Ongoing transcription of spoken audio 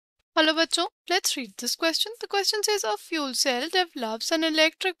Hello bachcho, let's read this question. The question says a fuel cell develops an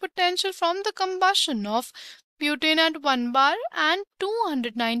electric potential from the combustion of butane at 1 bar and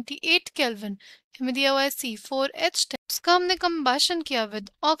 298 Kelvin. हमें दिया हुआ है C4H10. उसका हमने combustion किया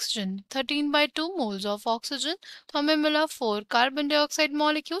with oxygen 13/2 moles of oxygen. तो हमें मिला 4 carbon dioxide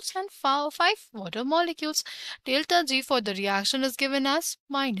molecules and 5 water molecules. Delta G for the reaction is given as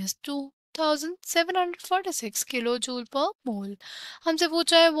 -2746 kilojoule per mole. हमसे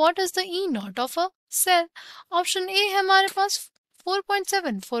पूछा है what is the E not of a cell. Option A है हमारे पास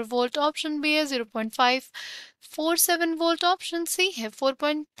 4.74 volt, option B है 0.547 volt, option C है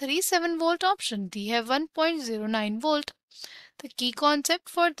 4.37 volt, option D है 1.09 volt. The key concept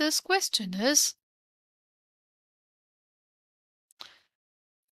for this question is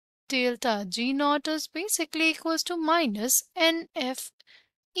delta G naught is basically equals to minus NF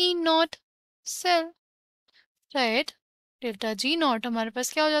E naught cell, right? Delta G not हमारे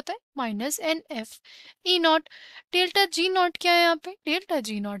पास क्या हो जाता है minus N F E not. Delta G not क्या है यहाँ पे? Delta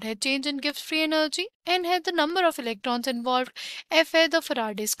G not है change in gives free energy, N है the number of electrons involved, F है the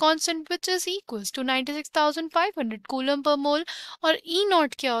Faraday's constant which is equals to 96,500 coulomb per मोल, और ई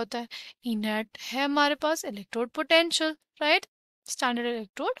not क्या होता है? ई नॉट है हमारे पास electrode potential, right? Standard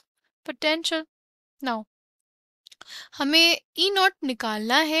electrode potential. Now हमें ई नॉट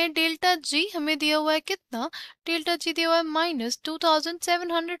निकालना है. डेल्टा जी हमें दिया हुआ है कितना? डेल्टा जी दिया हुआ है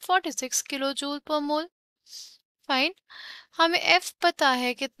 -2746 किलो जूल पर मोल. फाइन. हमें एफ पता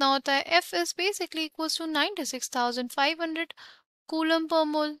है कितना होता है. F is basically equals to 96,500 coulomb per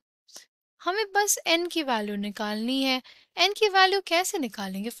मोल. हमें बस एन की वैल्यू निकालनी है. एन की वैल्यू कैसे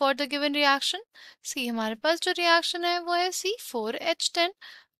निकालेंगे फॉर द गिवन रिएक्शन? सी हमारे पास जो रिएक्शन है वो है C4H10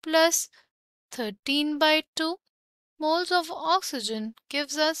 plus 13/2 moles of oxygen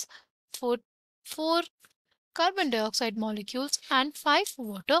gives us 4 carbon dioxide molecules and 5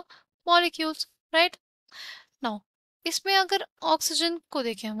 water molecules, right? Now इसमें अगर ऑक्सीजन को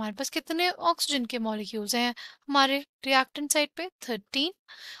देखें हमारे पास कितने ऑक्सीजन के मॉलिक्यूल्स हैं हमारे रिएक्टेंट साइड पे 13,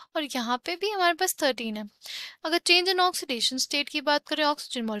 और यहाँ पे भी हमारे पास 13 है. अगर चेंज इन ऑक्सीडेशन स्टेट की बात करें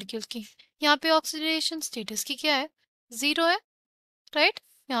ऑक्सीजन मॉलिक्यूल की, यहाँ पे ऑक्सीडेशन स्टेटस की क्या है? 0 है, राइट?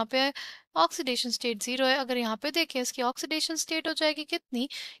 यहाँ पे ऑक्सीडेशन स्टेट 0 है. अगर यहाँ पे देखें इसकी ऑक्सीडेशन स्टेट हो जाएगी कितनी?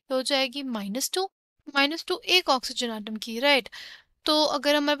 हो जाएगी -2 एक ऑक्सीजन एटम की, राइट? तो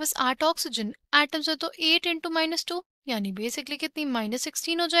अगर हमारे पास 8 ऑक्सीजन एटम्स है तो 8 इंटू -2 यानी बेसिकली कितनी?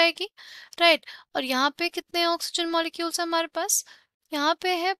 -16 हो जाएगी, राइट? और यहाँ पे कितने ऑक्सीजन मॉलिक्यूल्स है हमारे पास? यहाँ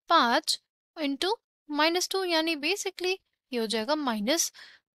पे है 5 इंटू -2 यानी बेसिकली ये हो जाएगा -10.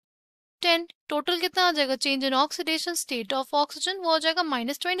 टोटल कितना आ जाएगा change in oxidation state of oxygen? वो हो जाएगा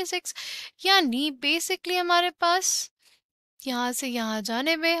 -26. यानी बेसिकली हमारे पास यहाँ से यहाँ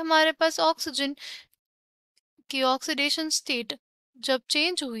जाने में हमारे पास ऑक्सीजन की ऑक्सीडेशन स्टेट जब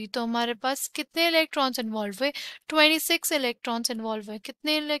चेंज हुई तो हमारे पास कितने इलेक्ट्रॉन्स इन्वॉल्व हुए? 26 इलेक्ट्रॉन्स इन्वॉल्व हुए.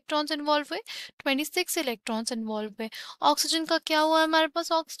 कितने इलेक्ट्रॉन्स इन्वॉल्व हुए? 26 इलेक्ट्रॉन्स इन्वॉल्व हुए. ऑक्सीजन का क्या हुआ है हमारे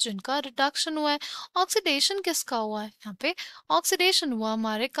पास? ऑक्सीजन का रिडक्शन हुआ है. ऑक्सीडेशन किसका हुआ है? यहाँ पे ऑक्सीडेशन हुआ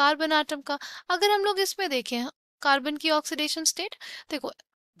हमारे कार्बन एटम का. अगर हम लोग इसमें देखें कार्बन की ऑक्सीडेशन स्टेट, देखो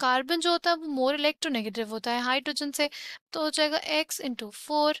कार्बन जो होता है वो मोर इलेक्ट्रोनेगेटिव होता है हाइड्रोजन से, तो हो जाएगा x इंटू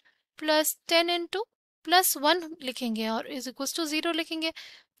 4 प्लस 10 इंटू +1 लिखेंगे और इज इक्वल्स टू 0 लिखेंगे.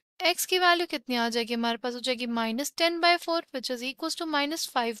 x की वैल्यू कितनी आ जाएगी हमारे पास? हो जाएगी -10/4 which is equals to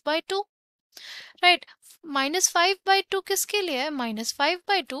 -5/2, right? -5/2 किसके लिए है?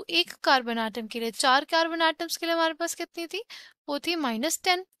 -5/2 एक कार्बन एटम के लिए. 4 कार्बन एटम्स के लिए हमारे पास कितनी थी? वो थी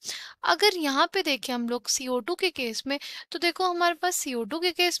 -10. अगर यहाँ पे देखें हम लोग CO2 के केस में, तो देखो हमारे पास CO2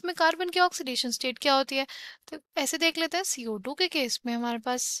 के केस में कार्बन की ऑक्सीडेशन स्टेट क्या होती है? तो ऐसे देख लेते हैं. CO2 के केस में हमारे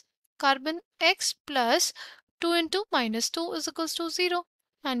पास carbon x plus 2 into -2 is equals to 0,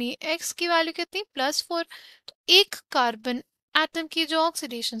 यानी x की वैल्यू कितनी? +4. तो एक कार्बन एटम की जो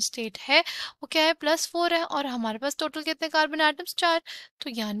ऑक्सीडेशन स्टेट है वो क्या है? +4 है. और हमारे पास टोटल कितने कार्बन एटम्स? 4. तो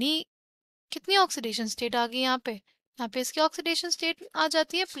यानी कितनी ऑक्सीडेशन स्टेट आ गई यहाँ पे? यहाँ पे इसकी ऑक्सीडेशन स्टेट आ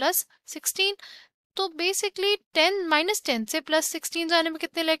जाती है +16. तो बेसिकली 10 से +16 जाने में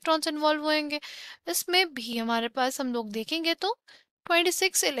कितने इलेक्ट्रॉन्स इन्वॉल्व होंगे? इसमें भी हमारे पास हम लोग देखेंगे तो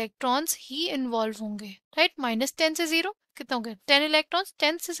 26 इलेक्ट्रॉन्स ही इन्वॉल्व होंगे, राइट? -10 से 0 कितना हो गया? 10 इलेक्ट्रॉन्स.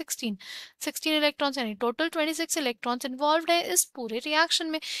 10 से 16 इलेक्ट्रॉन्स, यानी टोटल 26 इलेक्ट्रॉन्स इन्वॉल्व है इस पूरे रिएक्शन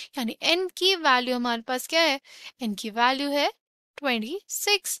में. यानी n की वैल्यू हमारे पास क्या है? n की वैल्यू है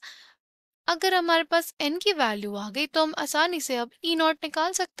 26. अगर हमारे पास n की वैल्यू आ गई तो हम आसानी से अब E नॉट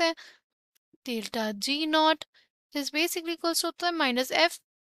निकाल सकते हैं. Delta G not is basically equals होता है -F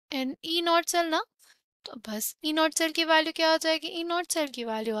N E not cell ना. तो बस E नॉट सेल की वैल्यू क्या आ जाएगी? E नॉट सेल की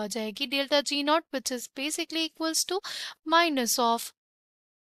वैल्यू आ जाएगी delta G not which is basically equals to -of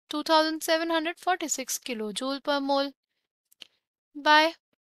 2746 kilojoule पर मोल बाय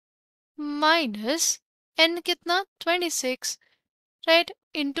माइनस n कितना 26 राइट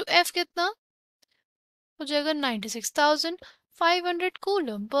इंटू f कितना हो जाएगा 96,500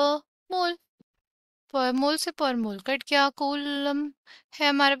 कूलम पर मोल से पर मोल कट गया, कूलम है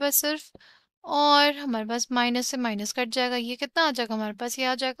हमारे पास सिर्फ, और हमारे पास माइनस से माइनस कट जाएगा, ये कितना आ जाएगा हमारे पास, ये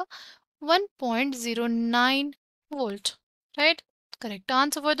आ जाएगा 1.09 volt, right? Correct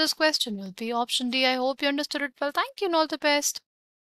answer for this question will be option D. I hope you understood it well. Thank you and all the best.